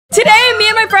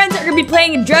my friends are gonna be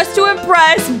playing Dress to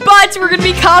Impress, but we're gonna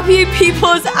be copying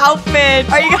people's outfits.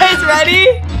 Are you guys ready?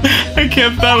 I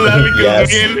can't stop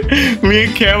laughing because me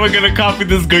and Cam are gonna copy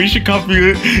this girl. You should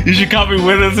copy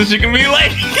with us so she can be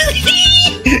like.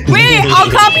 Wait, I'll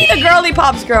copy the girly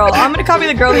pops girl. I'm gonna copy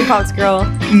the girly pops girl.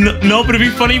 No, but it'd be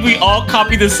funny if we all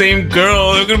copy the same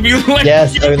girl. They're gonna be like,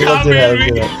 yes, I would love to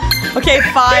do that. Okay,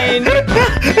 fine.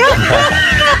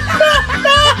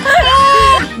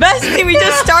 Bestie, we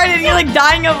just started and you're like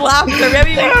dying of laughter. We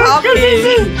haven't even copied.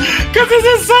 Because this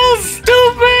is so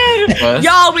stupid.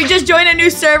 Y'all, we just joined a new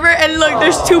server and look,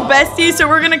 there's two besties, so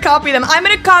we're gonna copy them. I'm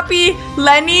gonna copy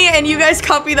Lenny and you guys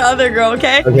copy the other girl,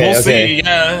 okay? We'll see.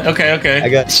 Yeah,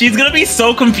 okay. She's gonna be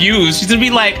so confused. She's gonna be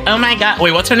like, oh my god.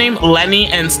 Wait, what's her name? Lenny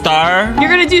and Star? You're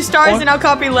gonna do stars and I'll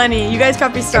copy Lenny. You guys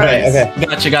copy stars. Okay.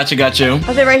 Got you.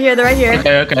 Oh, they're right here.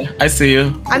 Okay. I see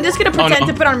you. I'm just gonna pretend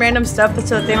to put on random stuff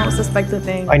so that they don't suspect the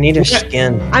thing. I need a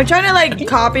skin. I'm trying to like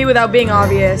copy without being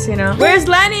obvious, you know? Where's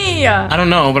Lenny? I don't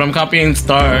know, but I'm copying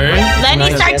Star.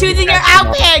 Lenny, start choosing your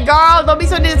outfit, girl. Don't be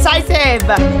so decisive.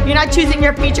 You're not choosing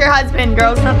your future husband,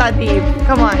 girl. It's not that deep.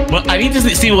 Come on. Well, I need to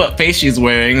see what face she's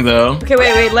wearing, though. Okay,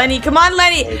 wait. Lenny, come on,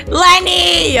 Lenny.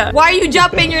 Lenny! Why are you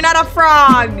jumping? You're not a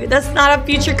frog. That's not a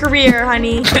future career,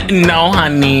 honey. No,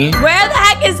 honey. Where the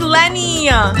heck is Lenny?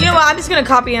 You know what? I'm just gonna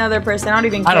copy another person. I don't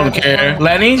even care. I don't care.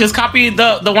 Lenny, just copy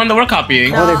the one that we're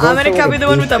copying. No, I'm gonna copy the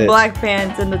one with the black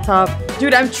pants in the top.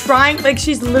 Dude, I'm trying. Like,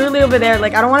 she's literally over there.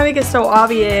 Like, I don't want to make it so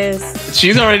obvious.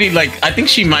 She's already, like, I think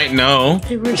she might know.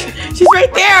 She's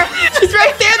right there. She's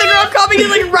right there. The girl copying is,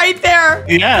 like, right there.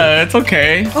 Yeah, it's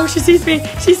okay. Oh, she sees me.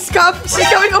 She's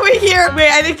coming over here. Wait,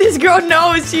 I think this girl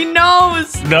knows. She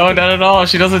knows. No, not at all.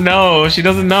 She doesn't know.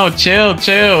 Chill.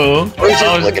 She's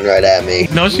looking right at me.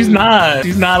 No, she's not.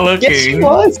 She's not looking. Yes, she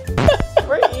was.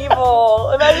 We're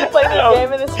evil. Imagine playing this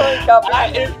game and it's totally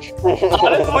copying.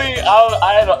 Honestly,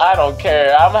 I don't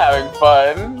care. I'm having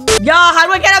fun. Y'all, how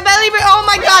do I get a belly button? Oh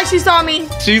my gosh, she saw me.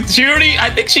 She already,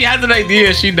 I think she has an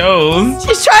idea. She knows.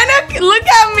 She's trying to look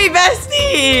at me,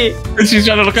 bestie. She's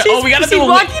trying to look at, oh, we gotta do She's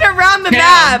walking around the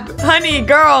map. Honey,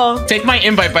 girl. Take my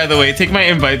invite, by the way. Take my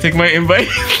invite. Wait,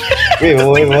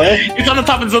 what? It's on the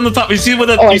top. You see what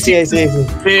the... Oh, I see. I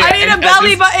need a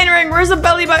belly button ring. Where's the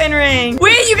belly button ring?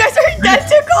 Wait, you guys are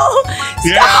identical.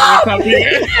 Stop.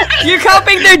 Yeah, you're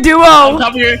copying their duo.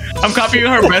 I'm copying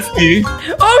her bestie.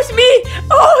 Oh, it's me.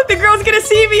 Oh, the girl's gonna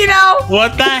see me now.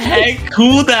 What the heck?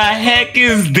 Who the heck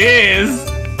is this?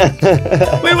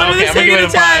 Wait, what are they saying in the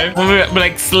chat?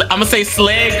 I'm gonna say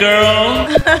slay, girl.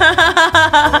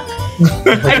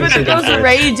 I bet the girl's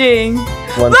raging.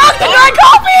 Look, the girl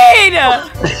copied!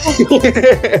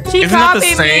 She Isn't that the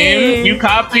copied same? me. You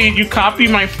copy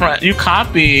my friend. You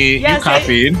copied. Yeah, you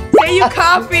copied. Say you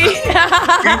copied.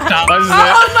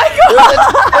 Oh my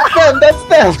god! That's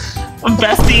them.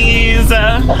 Besties.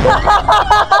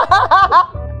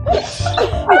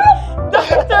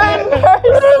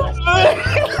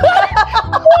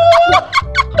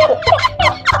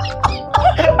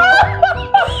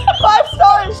 Five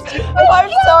stars.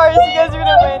 You guys are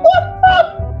gonna win.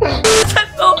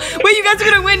 Wait, you guys are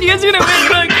gonna win.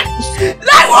 Look.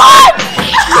 That won!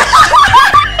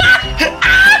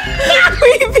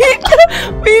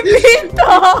 We beat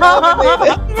them.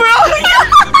 Bro,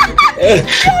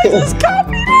 just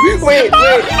copied us. Wait.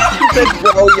 She said,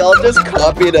 bro, y'all just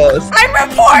copied us. I'm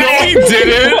reporting. No, we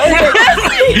didn't.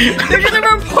 They're gonna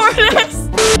report us.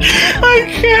 I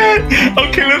can't.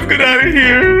 Okay, let's get out of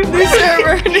here.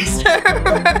 New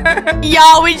server.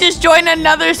 Y'all, we just joined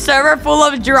another server full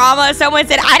of drama. Someone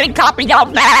said, I didn't copy y'all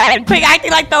bad. Quick,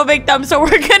 acting like the victim. So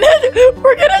we're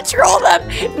gonna troll them.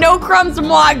 No crumbs,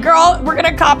 moi. Girl, we're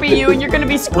gonna copy you and you're gonna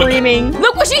be screaming.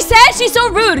 Look what she said. She's so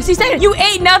rude. She said, you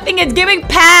ate nothing. It's giving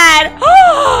pad.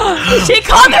 She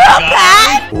called her a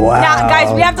pad. Wow. Now,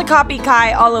 guys, we have to copy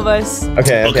Kai, all of us.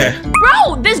 Okay.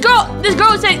 Bro, this girl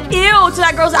said ew to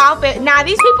that girl's outfit. Nah,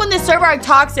 these people in this server are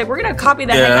toxic. We're gonna copy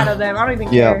the heck out of them. I don't even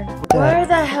care. Where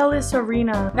the hell is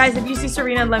Serena? Guys, if you see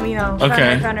Serena, let me know.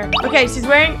 Okay. Found her. Okay, she's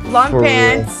wearing long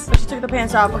pants. But she took the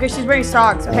pants off. Okay, she's wearing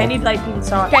socks. Okay, I need light pink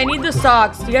socks. Okay, I need the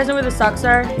socks. Do you guys know where the socks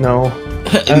are? No.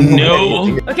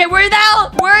 No. Okay, where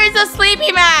is the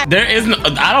sleepy mat? There is no,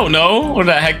 I don't know where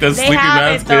the heck the sleepy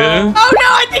mask is. Oh no,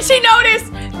 I think she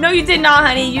noticed. No, you did not,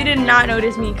 honey. You did not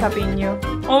notice me copying you.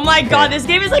 Oh my god, this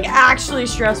game is like actually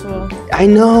stressful. I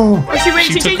know. Oh, she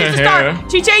She changed took it her to star. hair.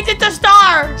 She changed it to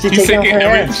star. She's taking off her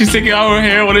hair. She's taking out her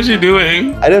hair. What is she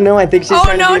doing? I don't know. I think she's Oh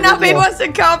trying to no, be now Babe original. wants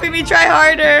to copy me. Try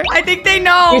harder. I think they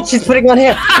know. Wait, she's putting on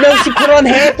hair. No, she put on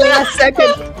hair at the last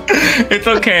second. It's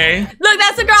okay. Look,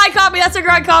 that's the girl I copied. That's the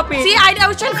girl I copied. See, I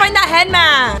was trying to find that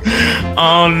headman.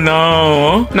 Oh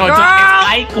no. No, it's not.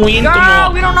 Ay, queen.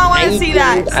 Girl, we don't know want to see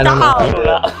that. I don't know.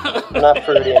 Stop. Not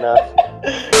fruity enough.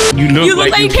 You You look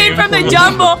like you came from the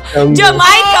jungle. Jungle. Jamaica.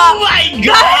 Oh my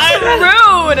god.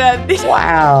 That's rude.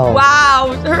 Wow.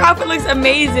 Wow, her outfit looks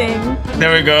amazing.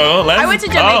 There we go. Let's I went to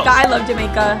go. Jamaica. I love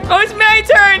Jamaica. Oh, it's my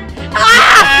turn.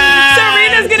 Ah!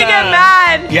 Serena's gonna get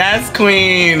mad. Yes,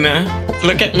 queen.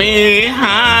 Look at me.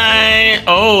 Hi.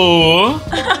 Oh.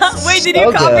 Wait, did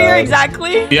you So copy her good.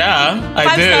 exactly? Yeah, I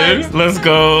 5 did. stars. Let's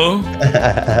go.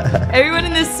 Everyone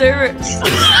in this server.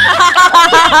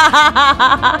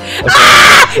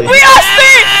 We all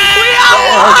see. We all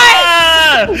won.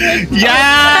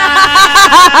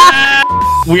 Yeah.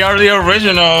 We are the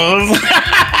originals.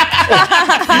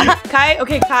 Kai,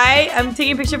 okay, Kai. I'm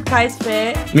taking a picture of Kai's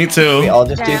fit. Me too. We all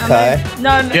just do Okay, Kai.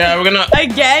 No, no. Yeah, we're gonna.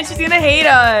 Again, she's gonna hate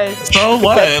us. So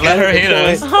what? Let her hate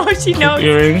us. Oh, she knows.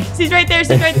 Earring. She's right there.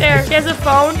 She's right there. She has a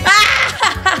phone.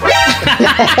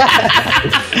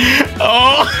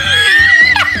 Oh.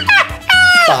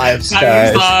 5 5 stars.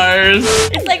 stars.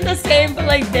 It's like the same, but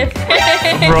like different.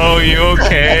 Bro, you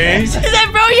okay? She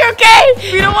said, bro, you okay?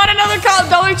 We don't want another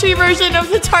Dollar Tree version of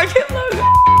the Target logo.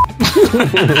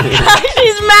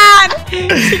 She's mad.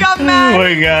 She got Oh mad.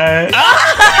 my god.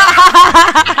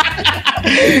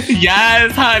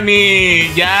 Yes, honey.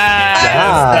 Yes.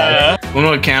 Yeah. I wonder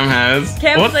what Cam has.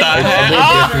 Cam's what like, the oh, heck?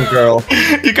 Different girl.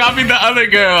 You copied the other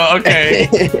girl. Okay.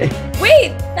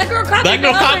 Wait, that girl copied That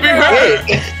girl the other copied girl. her.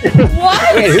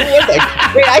 What? Wait, who was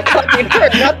that? Wait, I copied her,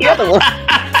 not the other one.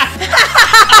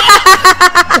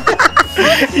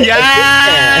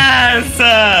 Yes.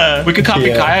 We could copy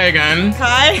Yeah. Kai again.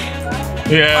 Kai?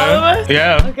 All of Yeah. us?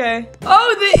 Yeah. Okay.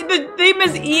 Oh, the theme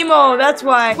is emo. That's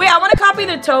why. Wait, I want to copy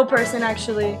the toe person,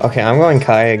 actually. Okay, I'm going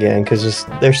Kai again because just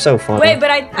they're so funny. Wait, but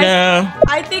Yeah.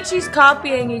 I think she's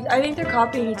copying. I think they're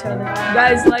copying each other.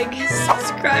 Guys, like,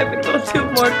 subscribe, and we'll do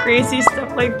more crazy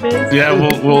stuff like this. Yeah.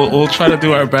 We'll try to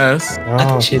do our best.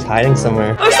 Oh, she's hiding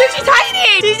somewhere. Oh shit, she's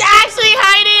hiding! She's actually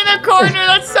hiding in the corner.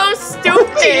 That's so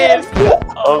stupid.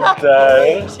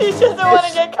 Okay. She doesn't want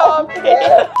to get copied.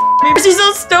 She's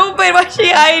so stupid. Why is she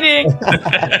hiding?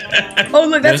 Oh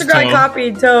look, that's the girl I Toe.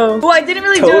 copied too. Oh, I didn't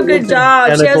really do a good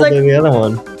job. She has like, the other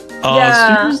one. Oh,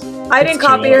 yeah. I didn't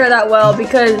copy her that well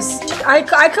because I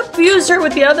confused her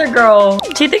with the other girl.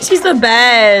 She thinks she's the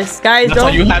best. Guys, That's why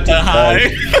don't. you had to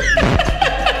hide.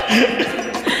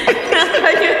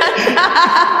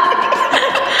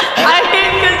 I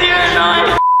hate because you're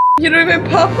annoying. You don't even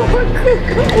pop up on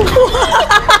Google.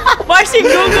 Why is she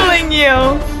Googling you?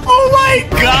 Oh my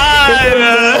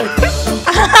god.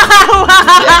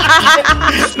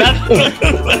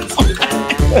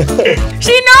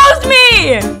 She knows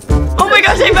me! Oh my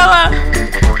gosh, hey Bella!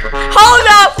 Hold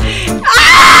up!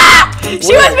 Ah!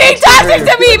 She was being toxic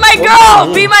to me, my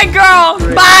girl! Be my girl!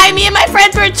 Bye! Me and my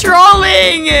friends were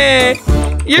trolling!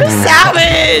 You're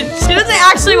savage! She doesn't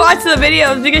actually watch the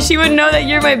videos because she would know that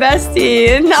you're my bestie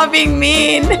and not being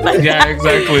mean. Yeah,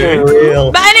 exactly. For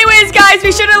real. But anyways, guys,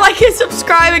 be sure to like and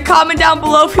subscribe and comment down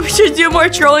below if we should do more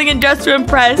trolling and just to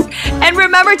impress. And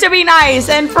remember to be nice.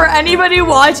 And for anybody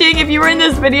watching, if you were in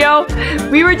this video,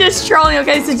 we were just trolling,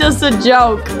 okay? So just a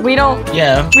joke. We don't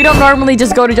normally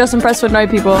just go to just impress with annoy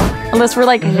people unless we're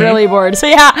like really bored. So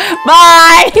yeah,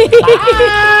 bye. Bye.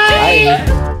 Bye.